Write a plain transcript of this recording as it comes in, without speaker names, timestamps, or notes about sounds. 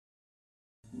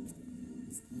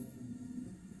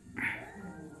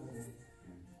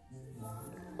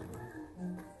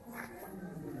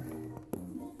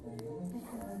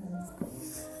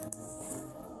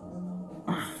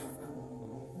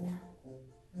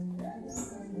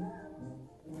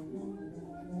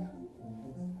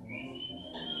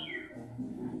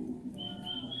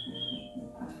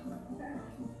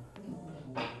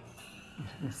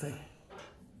está ahí?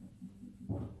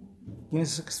 ¿Quién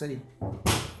es ese que está ahí?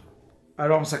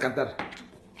 Ahora vamos a cantar.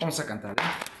 Vamos a cantar.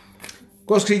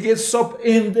 Cause he gets up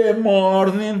in the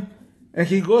morning and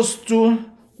he goes to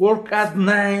work at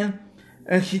 9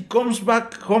 and he comes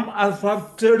back home at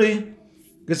 5:30.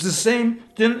 It's the same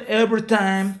thing every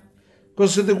time.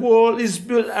 Cause the world is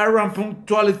built around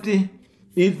punctuality.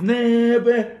 It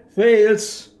never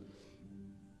fails.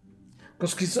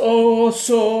 Cause he's oh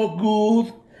so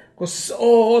good. Cause he's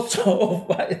oh so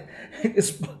fine.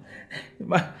 It's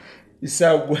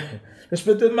a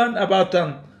respected man about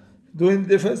doing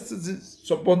the first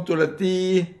so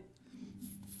punctuality.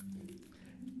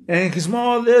 And his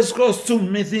mother goes to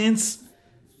meetings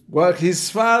while his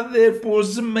father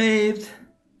pulls the maid.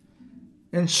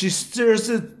 And she stirs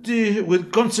the tea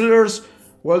with counselors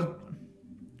while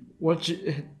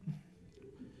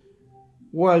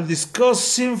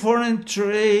discussing foreign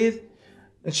trade.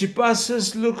 And she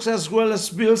passes looks as well as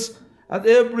bills at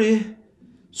every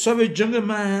Soviet young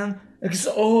man. And he's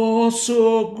oh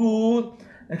so good.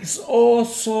 And he's oh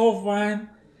so fine.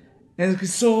 And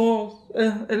he's so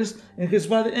in his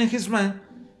body and his mind.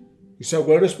 He's a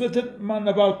well-respected man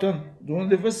about doing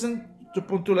the best to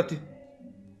punctuality.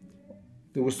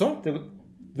 ¿Te gustó?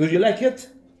 Do you like it?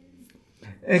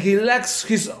 And he likes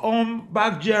his own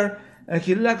backyard, and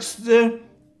he likes the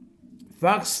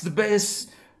facts the best,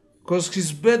 cause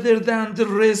he's better than the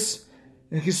rest,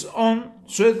 and his own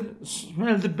sweat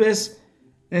smell the best,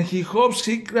 and he hopes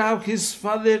he grab his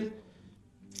father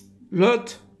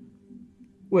lot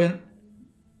when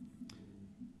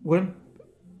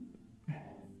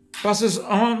passes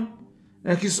on,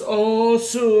 and he's all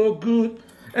so good.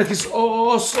 And he's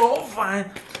all so fine,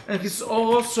 and he's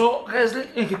all so healthy,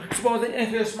 and his body and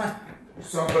his mind.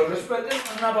 So respected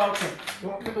and about him. You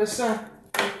want to listen?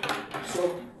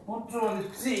 So,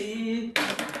 punctuality.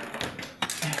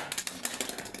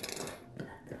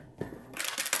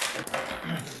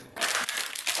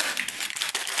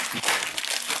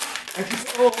 And he's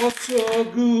all so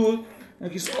good,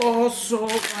 and he's all so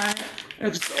fine,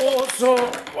 and he's all so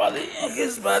body and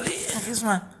his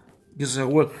mind. This is a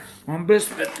word. One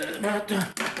best better, but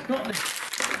not.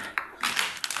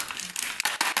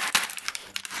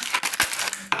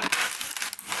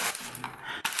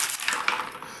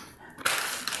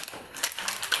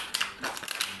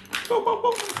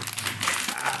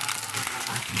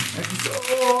 It's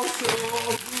all so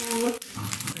good.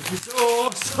 It's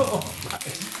all so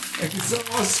fine. It's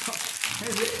all so.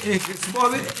 His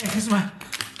body and his mind.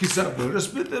 He's a very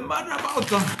respected man about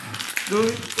them.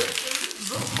 Doing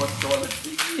so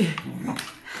punctuality.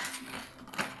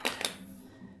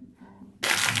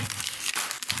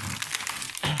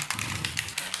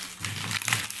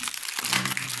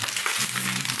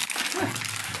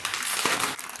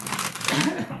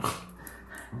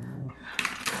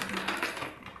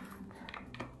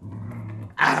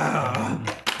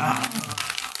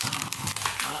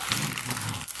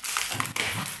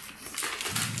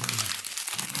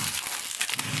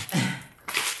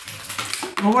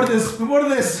 No muerdes, no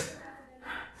muerdes.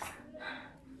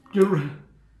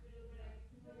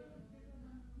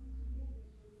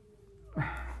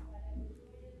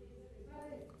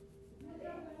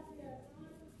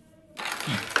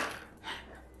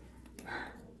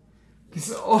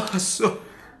 He's also.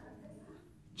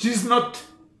 She's not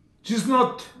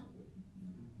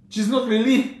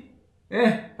really.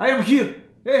 I am here.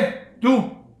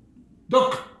 Do.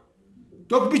 Doc,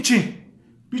 Pichi.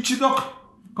 Pichi, Doc.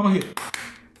 Come here.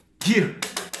 Here.